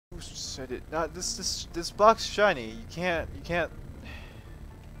said it. Not this box is shiny. You can't.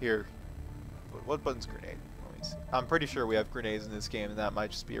 Here. What button's grenade? Let me see. I'm pretty sure we have grenades in this game, and that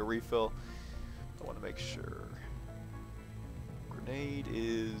might just be a refill. I want to make sure. Grenade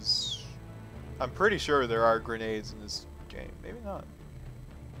is. I'm pretty sure there are grenades in this game. Maybe not.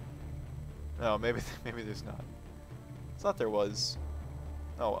 No, maybe there's not. I thought there was.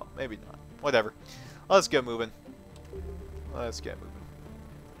 Oh well, maybe not. Whatever. Let's get moving. Let's get moving.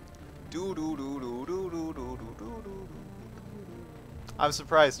 I'm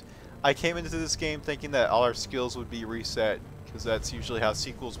surprised. I came into this game thinking that all our skills would be reset, because that's usually how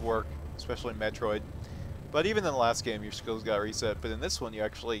sequels work, especially in Metroid. But even in the last game, your skills got reset. But in this one, you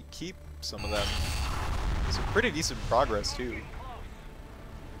actually keep some of them. Some pretty decent progress too.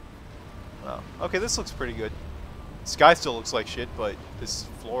 Wow. Okay, this looks pretty good. Sky still looks like shit, but this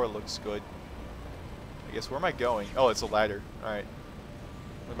floor looks good. I guess, where am I going? Oh, it's a ladder. Alright.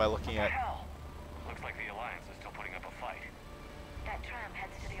 What am I looking at? Hell? Looks like the Alliance is still putting up a fight. That tram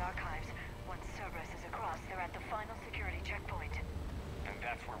heads to the archives. Once Cerberus is across, they're at the final security checkpoint. And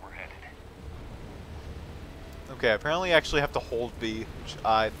that's where we're headed. Okay, apparently you actually have to hold B, which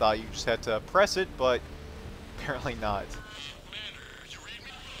I thought you just had to press it, but apparently not.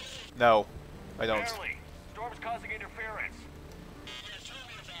 No, I don't. Barely. Storm's causing interference.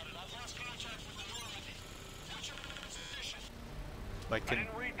 I I didn't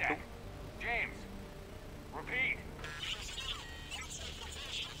read that. James, repeat.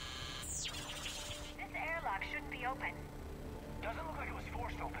 This airlock shouldn't be open. Doesn't look like it was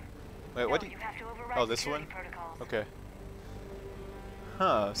forced open. Wait, what do You you... have to override Oh, this security one? protocols. Okay.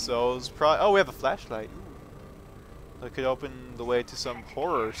 Huh, so it's probably... Oh, we have a flashlight. Ooh. That could open the way to some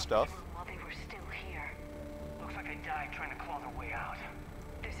horror stuff. While they were still here. Looks like they died trying to claw their way out.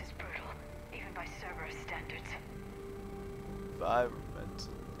 This is brutal, even by Cerberus standards. Environment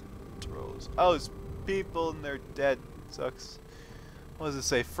controls. Oh, it's people and they're dead. Sucks. What does it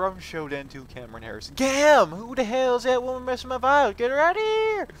say? From Shodan to Cameron Harrison. Gam! Who the hell is that woman messing my files? Get her out of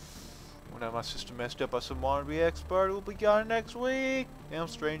here! When my sister messed up by some wannabe expert who will be gone next week. Damn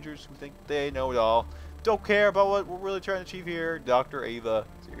strangers who think they know it all. Don't care about what we're really trying to achieve here. Dr. Ava.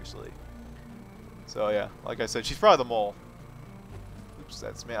 Seriously. So yeah, like I said, she's probably the mole. Oops,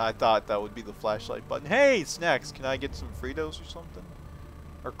 that's me. I thought that would be the flashlight button. Hey, snacks! Can I get some Fritos or something?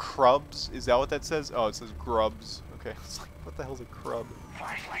 Or crubs? Is that what that says? Oh, it says grubs. Okay, it's like, what the hell's a crub?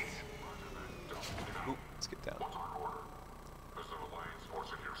 Flashlights. Oop, let's get down.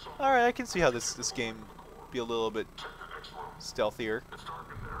 Alright, I can see how this game be a little bit stealthier.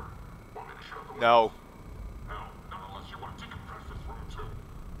 No.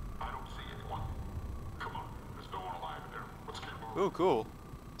 Ooh, cool.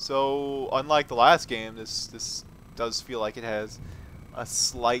 So, unlike the last game, this does feel like it has a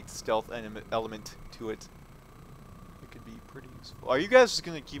slight stealth element to it. It could be pretty useful. Are you guys just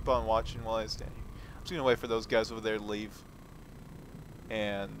going to keep on watching while I stand here? I'm just going to wait for those guys over there to leave.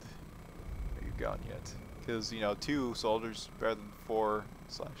 And are you gone yet? Because, you know, 2 soldiers better than 4/5.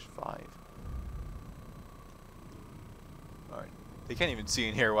 Alright. They can't even see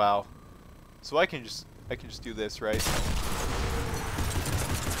in here, wow. So I can just do this, right?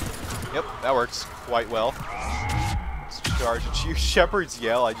 Yep, that works quite well. Let's charge and use Shepard's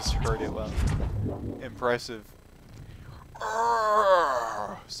yell. I just heard it. Well, impressive.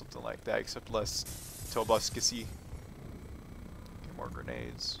 Something like that, except less Tobuscusy. Get more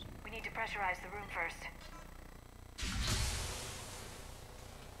grenades. We need to pressurize the room first.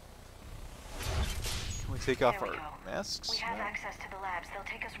 Can we take off There we our go. masks? We have No. access to the labs. They'll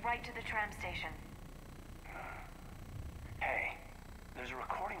take us right to the tram station. Hey, there's a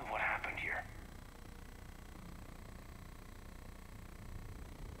recording of what happened here.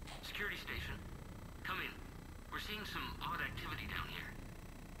 Security station. Come in. We're seeing some odd activity down here.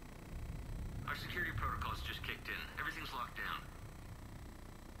 Our security protocols just kicked in. Everything's locked down.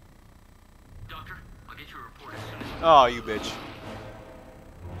 Doctor, I'll get you a report as soon as... Oh, you bitch.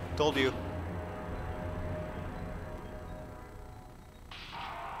 Told you.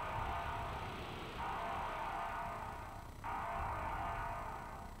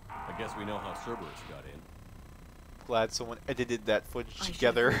 I guess we know how Cerberus got in. Glad someone edited that footage I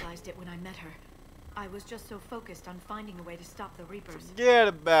together. should have realized it when I met her. I was just so focused on finding a way to stop the Reapers. Forget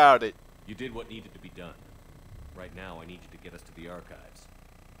about it. You did what needed to be done. Right now, I need you to get us to the archives.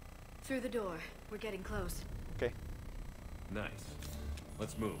 Through the door. We're getting close. Okay. Nice.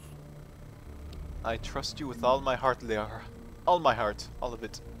 Let's move. I trust you with all my heart, Liara. All my heart. All of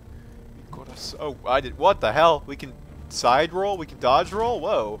it. You got us. Oh, I did. What the hell? We can side roll? We can dodge roll?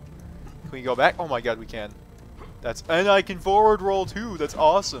 Whoa. Can we go back? Oh my god, we can. And I can forward roll too. That's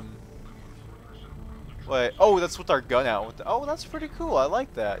awesome. Wait, oh, that's with our gun out. With the, oh, that's pretty cool. I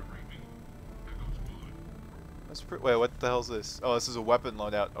like that. That's pretty. Wait, what the hell is this? Oh, this is a weapon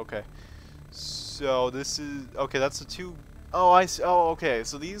loadout. Okay. So this is okay. That's the two. Oh, I see. Oh, okay.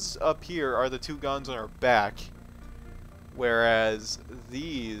 So these up here are the two guns on our back, whereas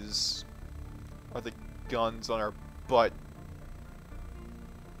these are the guns on our butt.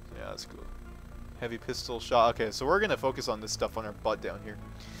 Yeah, that's cool. Heavy pistol shot. Okay, so we're gonna focus on this stuff on our butt down here,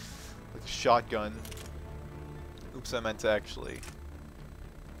 like a shotgun. Oops, I meant to actually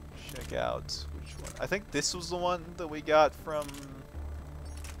check out which one. I think this was the one that we got from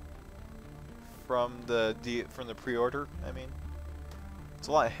the pre-order. I mean, it's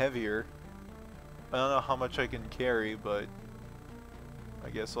a lot heavier. I don't know how much I can carry, but I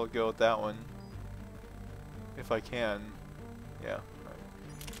guess I'll go with that one if I can. Yeah. Right.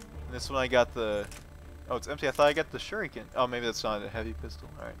 And this one I got the. Oh, it's empty. I thought I got the shuriken. Oh, maybe that's not a heavy pistol.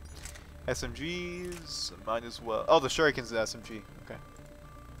 All right. SMGs, might as well. Oh, the shuriken's an SMG. Okay.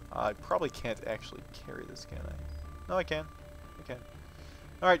 I probably can't actually carry this, can I? No, I can. I can.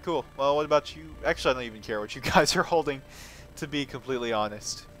 Alright, cool. Well, what about you? Actually, I don't even care what you guys are holding, to be completely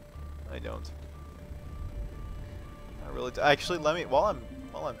honest. I don't. I really do. Actually, let me, while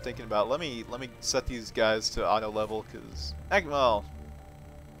I'm thinking about it, let me set these guys to auto level, because, well,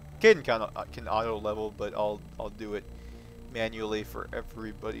 Caden can auto level, but I'll do it manually for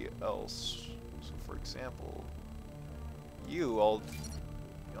everybody else. So for example, I'll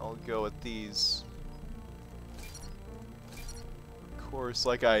go with these. Of course,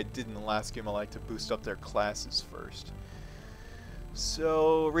 like I did in the last game, I like to boost up their classes first.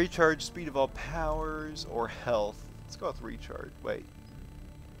 So recharge speed of all powers or health. Let's go with recharge. Wait.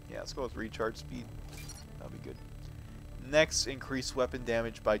 Yeah, let's go with recharge speed. That'll be good. Next, increase weapon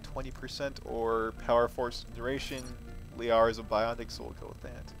damage by 20% or power force duration. Liara is a bionic, so we'll go with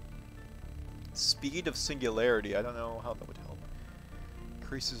that. Speed of singularity. I don't know how that would help.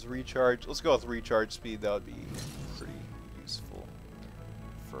 Increases recharge. Let's go with recharge speed. That would be pretty useful.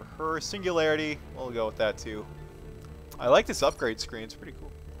 For her singularity, we'll go with that too. I like this upgrade screen. It's pretty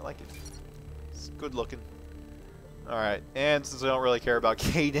cool. I like it. It's good looking. Alright, and since I don't really care about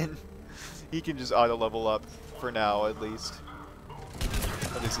Caden, he can just auto level up for now, at least.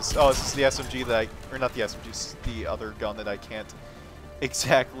 What is this? Oh, this is the SMG that or not the SMG, this is the other gun that I can't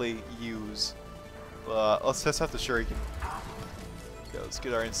exactly use. But let's test out the shuriken. Okay, let's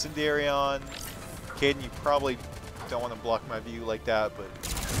get our incendiary on. Caden, you probably don't want to block my view like that, but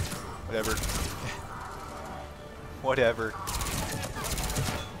whatever. Whatever.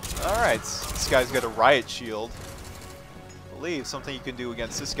 Alright, this guy's got a riot shield. I believe something you can do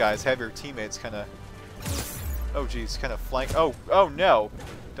against this guy is have your teammates kind of... Oh geez, kind of flank... Oh no!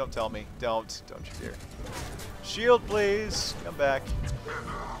 Don't tell me. Don't you dare. Shield, please! Come back.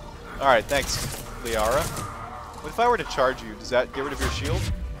 Alright, thanks, Liara. What if I were to charge you? Does that get rid of your shield?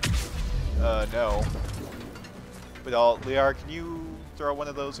 No. But Liara, can you throw one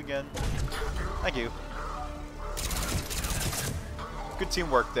of those again? Thank you. Good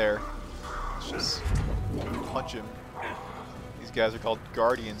teamwork there. Let's just punch him. These guys are called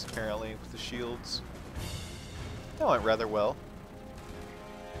Guardians, apparently, with the shields. That went rather well.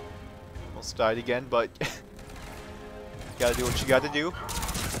 Almost died again, but gotta do what you gotta do.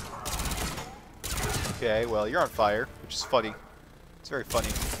 Okay, well, you're on fire, which is funny. It's very funny.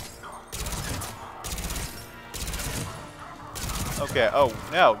 Okay, oh,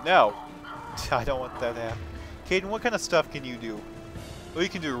 no. I don't want that to happen. Caden, what kind of stuff can you do? Well, you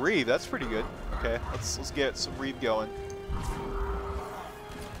can do Reeve. That's pretty good. Okay, let's get some Reeve going.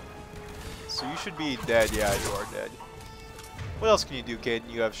 So you should be dead. Yeah, you are dead. What else can you do, Caden?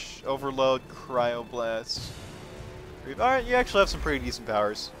 You have Overload, Cryoblast, Reeve. Alright, you actually have some pretty decent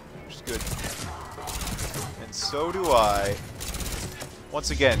powers, which is good. And so do I. Once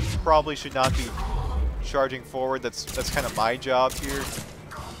again, probably should not be charging forward. That's kind of my job here.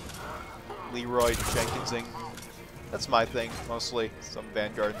 Leroy Jenkinsing. That's my thing, mostly. Some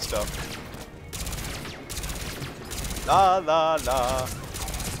Vanguard stuff. La la la.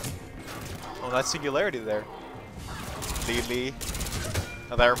 Oh, that's Singularity there. Lily.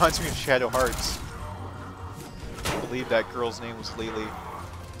 Now that reminds me of Shadow Hearts. I believe that girl's name was Lily.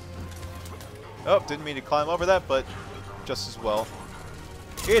 Oh, didn't mean to climb over that, but just as well.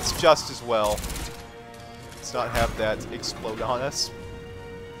 It's just as well. Let's not have that explode on us.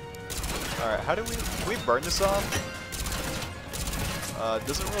 Alright, how do we burn this off?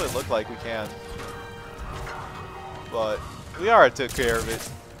 Doesn't really look like we can. But Liara took care of it.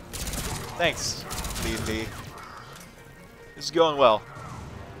 Thanks, Lily. This is going well.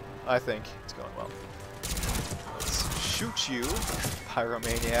 I think it's going well. Let's shoot you,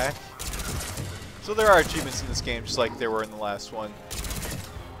 Pyromaniac. So there are achievements in this game, just like there were in the last one.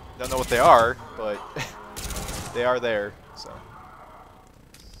 Don't know what they are, but they are there. So.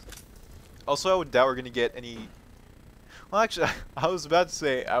 Also, I would doubt we're gonna get any. Well, actually, I was about to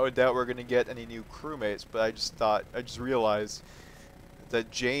say I would doubt we're gonna get any new crewmates, but I just realized that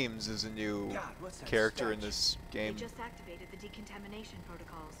James is a new character in this game. They just activated the decontamination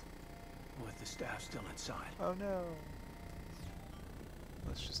protocols. With the staff still inside. Oh no.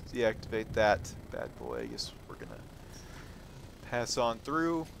 Let's just deactivate that bad boy. I guess we're gonna pass on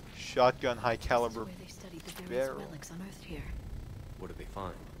through. Shotgun, high caliber This is where they studied the various barrel. relics unearthed here. What did they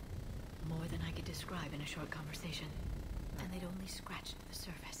find? More than I could describe in a short conversation. And they'd only scratched the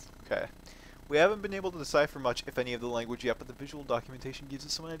surface. Okay. We haven't been able to decipher much, if any, of the language yet, but the visual documentation gives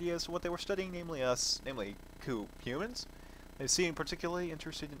us some idea as to what they were studying, namely humans? They seem particularly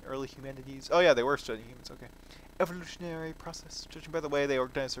interested in early humanities. Oh yeah, they were studying humans, okay. Evolutionary process. Judging by the way they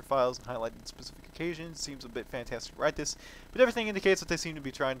organized their files and highlighted specific occasions, seems a bit fantastic to write this, but everything indicates that they seem to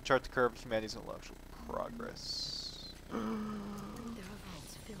be trying to chart the curve of humanity's intellectual progress. There are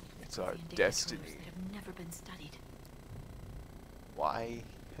vaults filled with It's our alien data destiny. troves that have never been studied. Why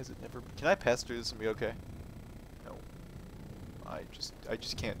has it never been? Can I pass through this and be okay? No. I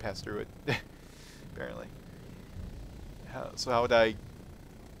just can't pass through it. Apparently. So how would I...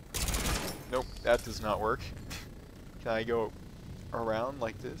 Nope, that does not work. Can I go around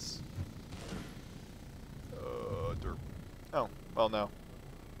like this? Derp. Oh, well no.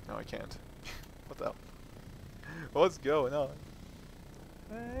 No, I can't. What the hell? What's going on?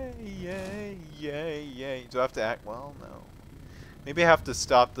 Hey, yay, yay, yay. Do I have to act? Well, no. Maybe I have to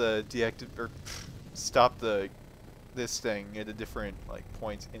stop the stop this thing at a different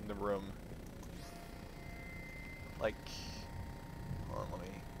point in the room. Hold on,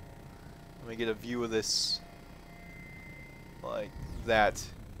 let me get a view of this like that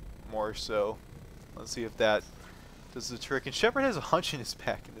more so. Let's see if that does the trick. And Shepard has a hunch in his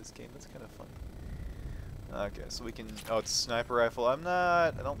back in this game. That's kind of fun. Okay, so we can. Oh, it's a sniper rifle.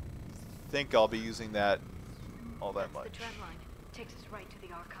 I don't think I'll be using that all that much. The tram line takes us right to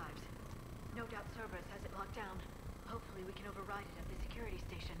the archives. No doubt Cerberus has it locked down. Hopefully we can override it at the security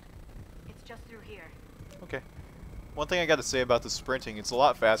station. It's just through here. Okay. One thing I got to say about the sprinting, it's a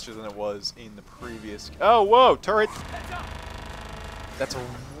lot faster than it was in the previous. Oh, whoa, turret! That's a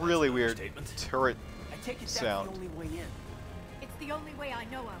really weird turret I take it sound. that's the only way in. It's the only way I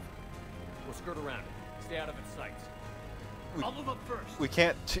know of. We'll skirt around it. Stay out of its sights. I'll move up first. We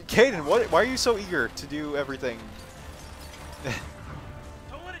can't. Caden, why are you so eager to do everything?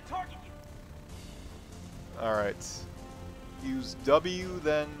 Don't let it target you. Alright. Use W,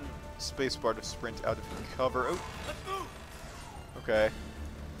 then spacebar to sprint out of cover. Oh, Let's move. okay.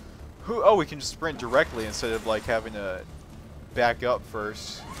 Oh, we can just sprint directly instead of having to back up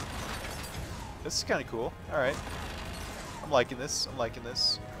first. This is kind of cool. Alright. I'm liking this. I'm liking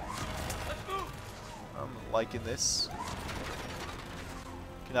this. Let's move. I'm liking this.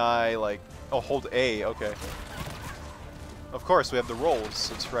 Can I, oh, hold A. Okay. Of course, we have the rolls.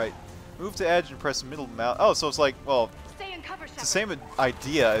 That's right. Move to edge and press middle mouse. Oh, so it's well, Stay in cover, it's the same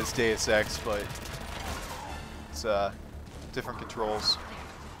idea as Deus Ex, but it's different controls.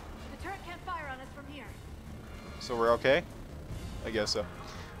 The turret can't fire on us from here. So we're okay? I guess so.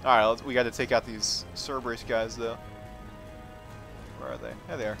 Alright, we got to take out these Cerberus guys, though. Where are they?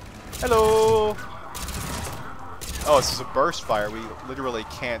 There they are. Hello! Oh, this is a burst fire. We literally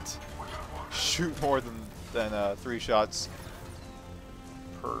can't shoot more than 3 shots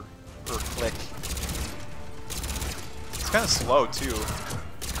per click. It's kind of slow, too.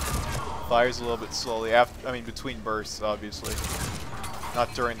 Fires a little bit slowly. Between bursts, obviously.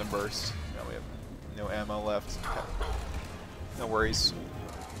 Not during the burst. No, we have no ammo left. Okay. No worries.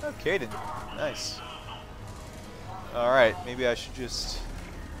 Okay, then. Nice. Alright, maybe I should just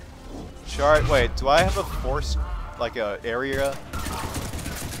charge. Wait, do I have a force, a area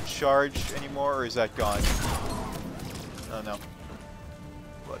charge anymore, or is that gone? Oh no.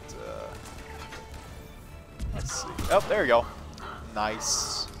 But, let's see. Oh, there you go.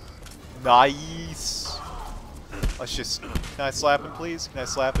 Nice. Nice. Let's just. Can I slap him, please? Can I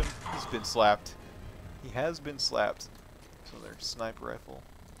slap him? He's been slapped. He has been slapped. So there's sniper rifle.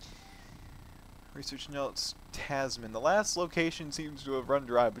 Research notes, Tasman. The last location seems to have run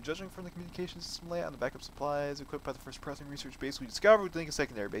dry, but judging from the communication system layout and the backup supplies equipped by the first pressing research base we discovered, we think a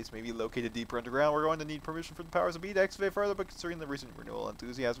secondary base may be located deeper underground. We're going to need permission from the powers of B to excavate further, but considering the recent renewal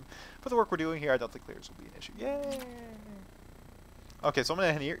enthusiasm for the work we're doing here, I don't think clearance will be an issue. Yay! Okay, so I'm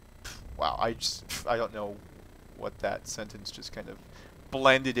gonna head here. Wow, I don't know what that sentence just kind of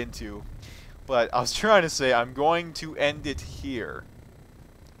blended into. But I was trying to say I'm going to end it here.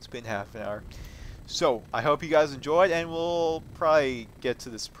 It's been half an hour. So, I hope you guys enjoyed, and we'll probably get to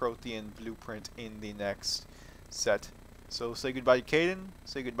this Protean blueprint in the next set. So, say goodbye to Caden,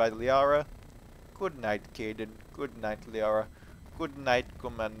 say goodbye to Liara. Good night, Caden. Good night, Liara. Good night,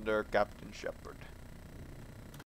 Commander Captain Shepard.